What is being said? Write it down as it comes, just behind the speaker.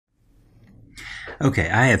Okay,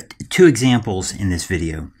 I have two examples in this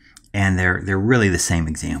video, and they're really the same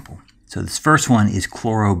example. So this first one is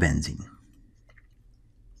chlorobenzene.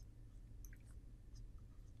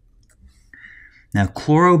 Now,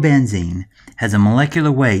 chlorobenzene has a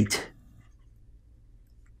molecular weight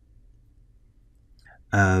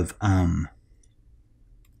of about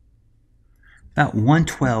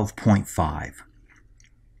 112.5.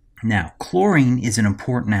 Now, chlorine is an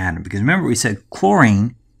important atom because remember we said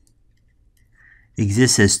chlorine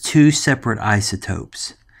exists as two separate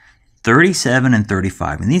isotopes, 37 and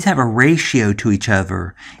 35, and these have a ratio to each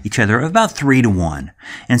other of about 3 to 1.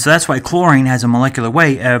 And so that's why chlorine has a molecular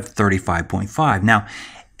weight of 35.5. Now,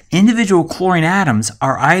 individual chlorine atoms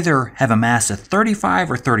are either have a mass of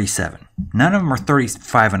 35 or 37. None of them are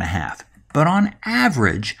 35.5. But on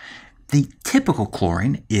average, the typical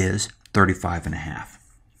chlorine is 35.5.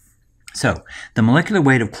 So the molecular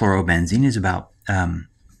weight of chlorobenzene is about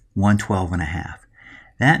 112.5.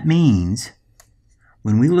 That means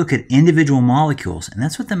when we look at individual molecules, and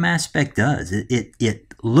that's what the mass spec does,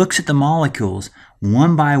 it looks at the molecules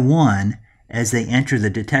one by one as they enter the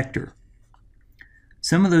detector.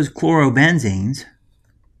 Some of those chlorobenzenes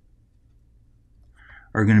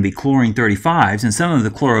are going to be chlorine 35s, and some of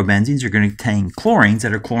the chlorobenzenes are going to contain chlorines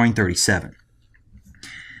that are chlorine 37.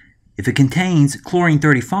 If it contains chlorine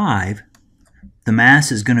 35, the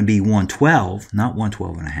mass is going to be 112, not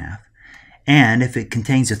 112.5. And if it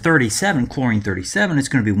contains a 37, chlorine 37, it's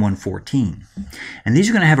going to be 114. And these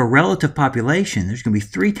are going to have a relative population. There's going to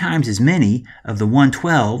be 3 times as many of the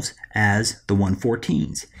 112s as the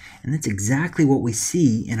 114s. And that's exactly what we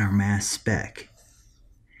see in our mass spec.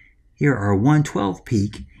 Here, our 112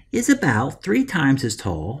 peak is about 3 times as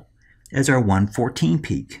tall as our 114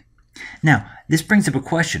 peak. Now, this brings up a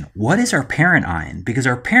question. What is our parent ion? Because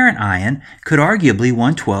our parent ion could arguably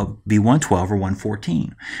be 112 or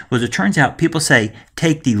 114. Well, as it turns out, people say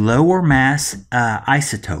take the lower mass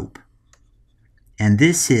isotope, and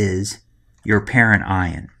this is your parent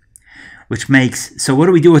ion. Which makes, so what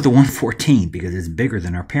do we do with the 114? Because it's bigger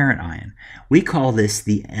than our parent ion. We call this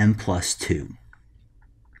the M+2.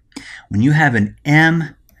 When you have an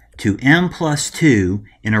M to M+2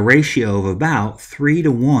 in a ratio of about 3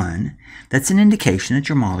 to 1, that's an indication that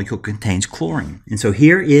your molecule contains chlorine. And so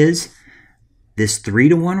here is this 3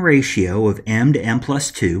 to 1 ratio of M to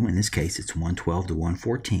M+2. In this case, it's 112 to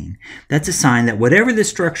 114. That's a sign that whatever this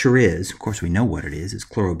structure is, of course we know what it is, it's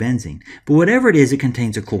chlorobenzene, but whatever it is, it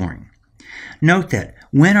contains a chlorine. Note that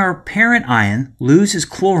when our parent ion loses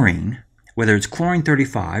chlorine, whether it's chlorine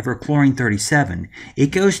 35 or chlorine 37,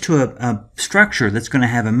 it goes to a structure that's going to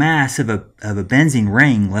have a mass of a benzene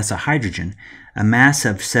ring, less a hydrogen, a mass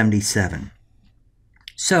of 77.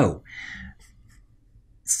 So,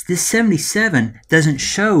 this 77 doesn't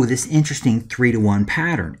show this interesting 3 to 1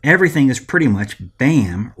 pattern. Everything is pretty much,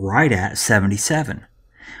 bam, right at 77.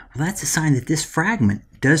 Well, that's a sign that this fragment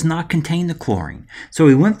does not contain the chlorine. So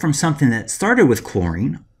we went from something that started with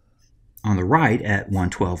chlorine, on the right at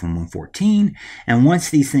 112 and 114, and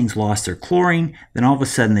once these things lost their chlorine, then all of a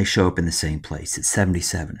sudden they show up in the same place at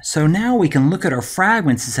 77. So now we can look at our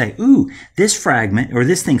fragments and say, ooh, this fragment, or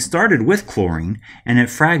this thing started with chlorine, and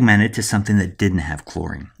it fragmented to something that didn't have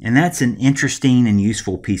chlorine. And that's an interesting and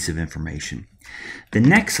useful piece of information. The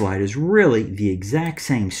next slide is really the exact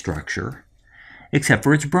same structure, except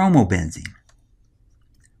for it's bromobenzene.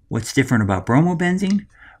 What's different about bromobenzene?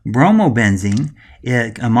 Bromobenzene,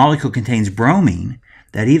 a molecule contains bromine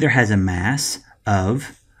that either has a mass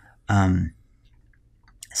of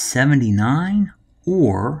 79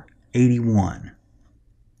 or 81.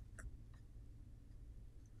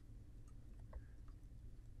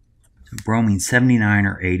 So bromine 79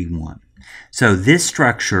 or 81. So this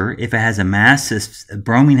structure, if it has a mass,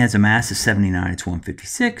 bromine has a mass of 79, it's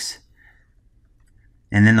 156.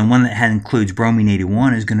 And then the one that includes bromine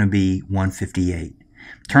 81 is going to be 158.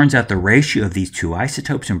 Turns out the ratio of these two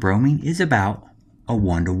isotopes in bromine is about a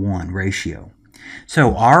 1 to 1 ratio.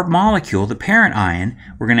 So our molecule, the parent ion,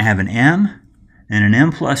 we're going to have an M and an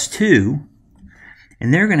M+2,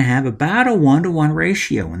 and they're going to have about a 1 to 1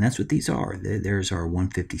 ratio, and that's what these are. There's our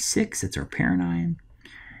 156, that's our parent ion,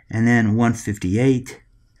 and then 158,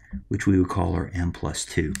 which we would call our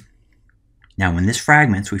M+2. Now, when this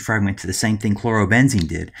fragments, we fragment to the same thing chlorobenzene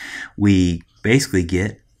did. We basically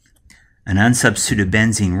get an unsubstituted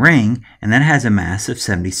benzene ring, and that has a mass of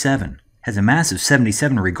 77. Has a mass of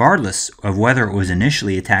 77 regardless of whether it was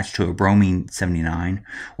initially attached to a bromine 79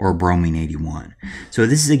 or a bromine 81. So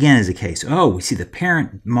this is again is a case. Oh, we see the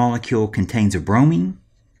parent molecule contains a bromine,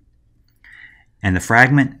 and the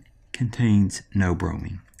fragment contains no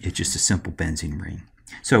bromine. It's just a simple benzene ring.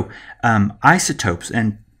 So isotopes,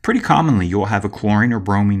 and pretty commonly you'll have a chlorine or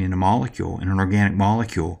bromine in a molecule, in an organic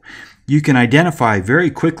molecule. You can identify very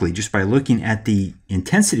quickly just by looking at the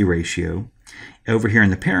intensity ratio over here in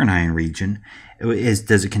the paranion region,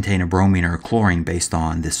 does it contain a bromine or a chlorine based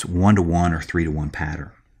on this 1-to-1 or 3-to-1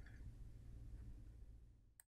 pattern.